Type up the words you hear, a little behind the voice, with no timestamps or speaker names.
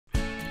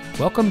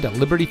Welcome to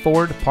Liberty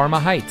Ford Parma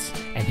Heights,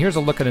 and here's a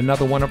look at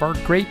another one of our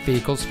great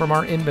vehicles from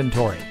our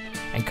inventory,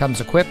 and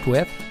comes equipped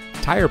with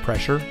tire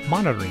pressure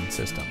monitoring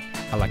system,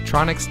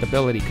 electronic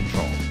stability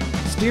control,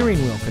 steering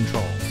wheel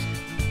controls,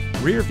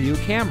 rear view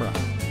camera,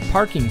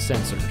 parking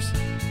sensors,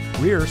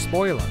 rear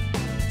spoiler,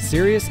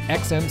 Sirius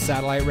XM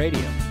satellite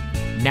radio,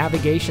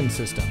 navigation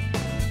system,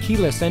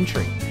 keyless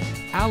entry,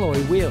 alloy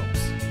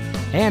wheels,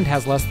 and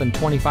has less than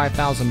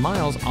 25,000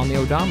 miles on the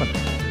odometer.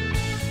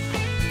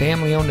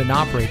 Family owned and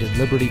operated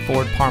Liberty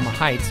Ford Parma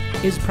Heights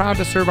is proud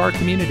to serve our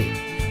community.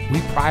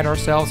 We pride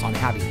ourselves on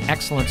having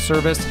excellent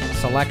service,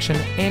 selection,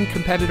 and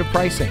competitive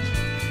pricing.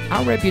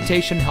 Our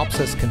reputation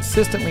helps us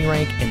consistently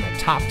rank in the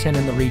top 10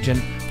 in the region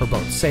for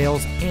both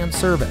sales and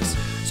service.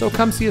 So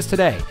come see us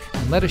today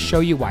and let us show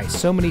you why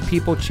so many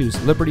people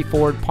choose Liberty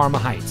Ford Parma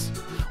Heights.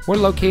 We're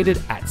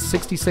located at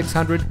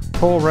 6600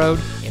 Pearl Road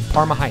in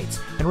Parma Heights.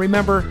 And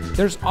remember,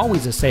 there's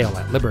always a sale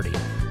at Liberty.